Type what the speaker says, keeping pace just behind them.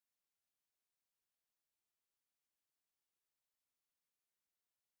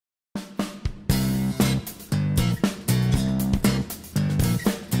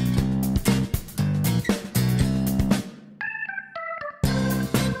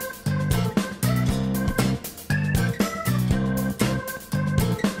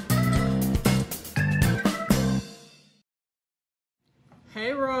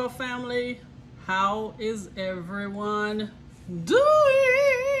Royal family, how is everyone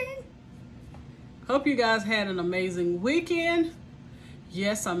doing? Hope you guys had an amazing weekend.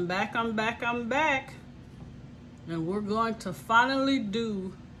 Yes, I'm back. And we're going to finally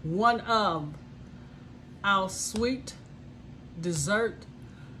do one of our sweet dessert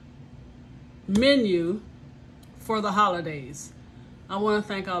menu for the holidays. I want to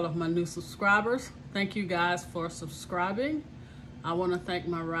thank all of my new subscribers. Thank you guys for subscribing. I want to thank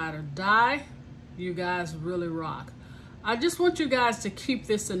my ride or die. You guys really rock. I just want you guys to keep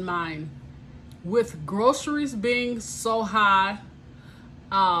this in mind. With groceries being so high,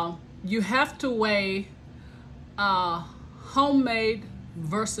 you have to weigh homemade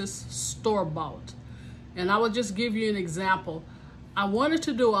versus store-bought. And I will just give you an example. I wanted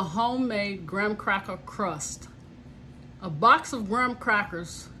to do a homemade graham cracker crust. A box of graham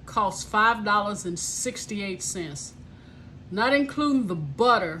crackers costs $5.68, not including the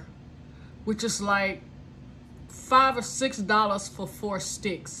butter, which is like $5 or $6 for 4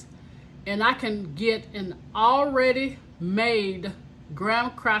 sticks. And I can get an already made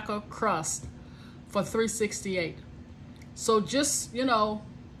graham cracker crust for $3.68. So just,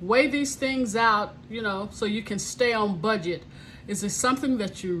 weigh these things out, so you can stay on budget. Is it something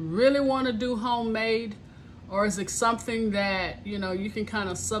that you really want to do homemade? Or is it something that, you can kind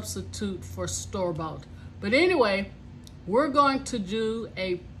of substitute for store-bought? But anyway, we're going to do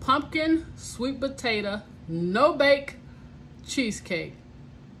a pumpkin sweet potato, no-bake cheesecake.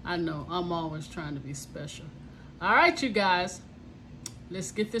 I know, I'm always trying to be special. All right, you guys,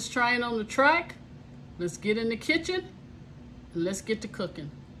 let's get this train on the track. Let's get in the kitchen, and let's get to cooking.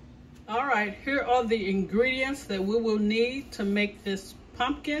 All right, here are the ingredients that we will need to make this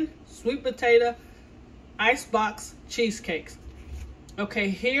pumpkin sweet potato icebox cheesecakes. Okay,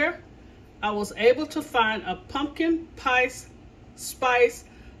 here I was able to find a pumpkin pie spice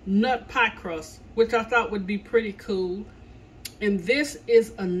nut pie crust, which I thought would be pretty cool. And this is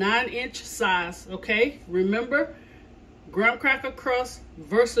a 9-inch size, okay? Remember, graham cracker crust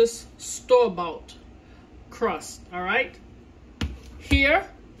versus store-bought crust, all right? Here,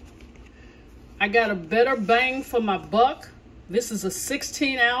 I got a better bang for my buck. This is a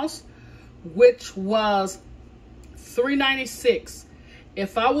 16-ounce, which was $3.96.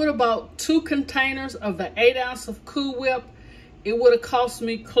 If I would have bought 2 containers of the 8-ounce of Cool Whip, it would have cost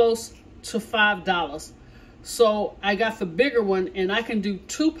me close to $5. So I got the bigger one, and I can do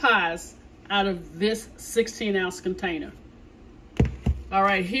 2 pies out of this 16-ounce container. All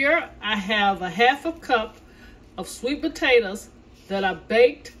right, here I have a 1/2 cup of sweet potatoes that I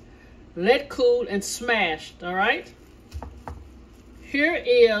baked, let cool, and smashed, all right? Here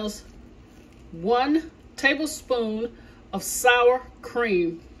is 1 tablespoon of sour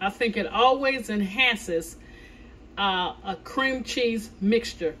cream. I think it always enhances a cream cheese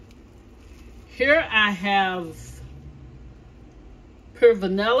mixture. Here I have pure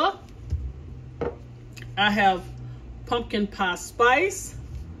vanilla. I have pumpkin pie spice.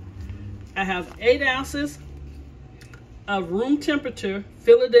 I have 8 ounces of room temperature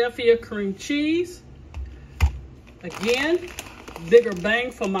Philadelphia cream cheese. Again, bigger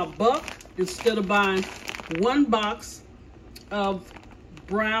bang for my buck. Instead of buying 1 box of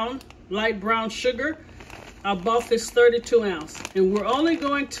light brown sugar, I bought this 32 ounce. And we're only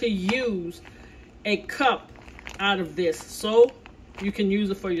going to use a cup out of this. So you can use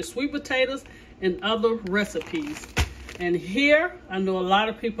it for your sweet potatoes and other recipes. And here, I know a lot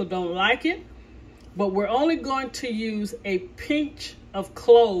of people don't like it, but we're only going to use a pinch of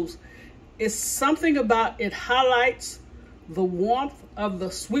cloves. It's something about it highlights the warmth of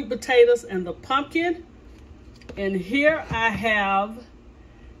the sweet potatoes and the pumpkin. And here I have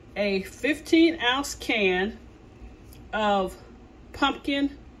a 15-ounce can of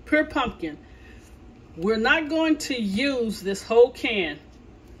pure pumpkin. We're not going to use this whole can.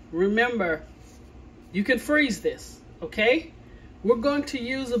 Remember, you can freeze this, okay? We're going to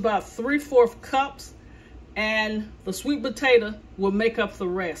use about 3/4 cups, and the sweet potato will make up the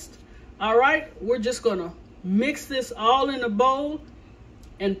rest. All right, we're just gonna mix this all in a bowl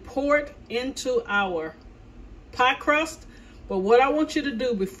and pour it into our pie crust. But what I want you to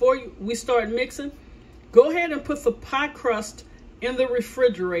do before we start mixing, go ahead and put the pie crust in the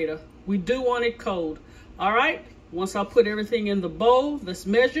refrigerator. We do want it cold. All right, once I put everything in the bowl that's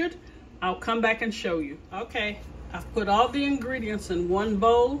measured, I'll come back and show you. Okay, I've put all the ingredients in one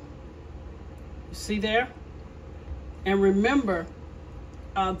bowl. You see there? And remember,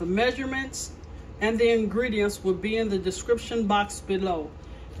 the measurements and the ingredients will be in the description box below.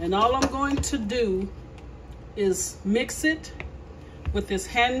 And all I'm going to do is mix it with this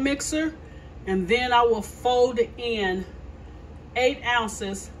hand mixer, and then I will fold in 8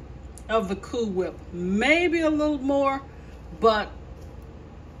 ounces of the Cool Whip. Maybe a little more, but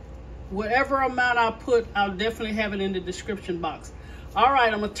whatever amount I put, I'll definitely have it in the description box. All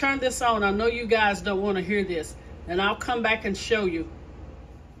right, I'm gonna turn this on. I know you guys don't wanna hear this, and I'll come back and show you.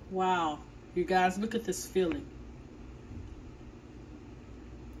 Wow, you guys, look at this filling.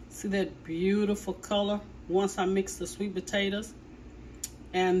 See that beautiful color once I mix the sweet potatoes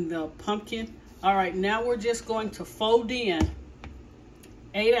and the pumpkin. All right, now we're just going to fold in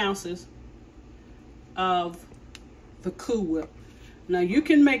 8 ounces of the Cool Whip. Now you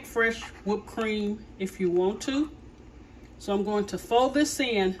can make fresh whipped cream if you want to. So I'm going to fold this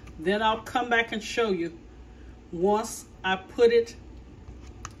in, then I'll come back and show you once I put it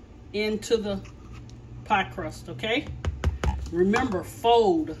into the pie crust, okay? Remember,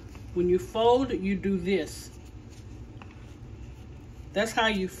 fold. When you fold, you do this. That's how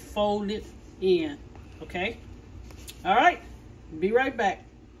you fold it in, okay? All right, be right back.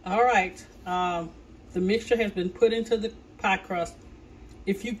 All right, the mixture has been put into the pie crust.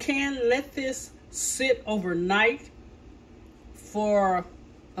 If you can, let this sit overnight for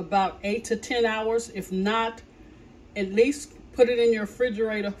about 8 to 10 hours. If not, at least put it in your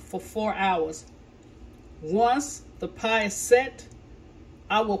refrigerator for 4 hours. Once the pie is set,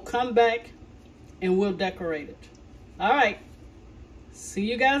 I will come back and we'll decorate it. All right, see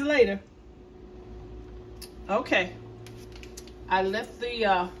you guys later. Okay, I left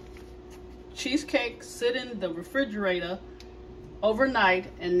the cheesecake sit in the refrigerator overnight,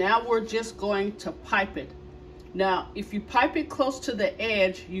 and now we're just going to pipe it. Now, if you pipe it close to the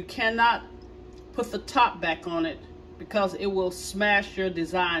edge, you cannot put the top back on it because it will smash your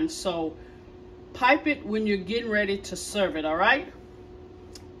design. So pipe it when you're getting ready to serve it, all right?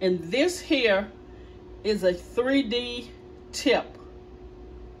 And this here is a 3D tip.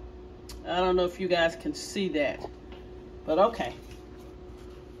 I don't know if you guys can see that, but okay.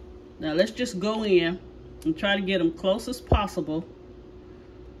 Now let's just go in and try to get them close as possible.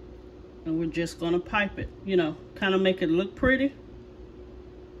 And we're just gonna pipe it, you know, kind of make it look pretty.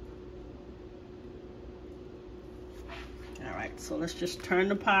 All right, so let's just turn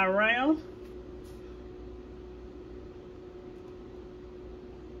the pie around.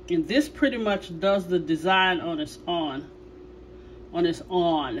 And this pretty much does the design on its own.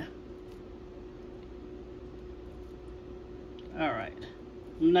 All right,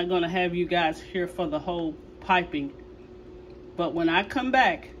 I'm not gonna have you guys here for the whole piping, but when I come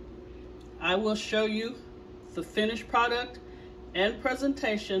back, I will show you the finished product and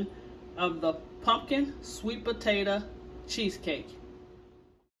presentation of the pumpkin sweet potato cheesecake.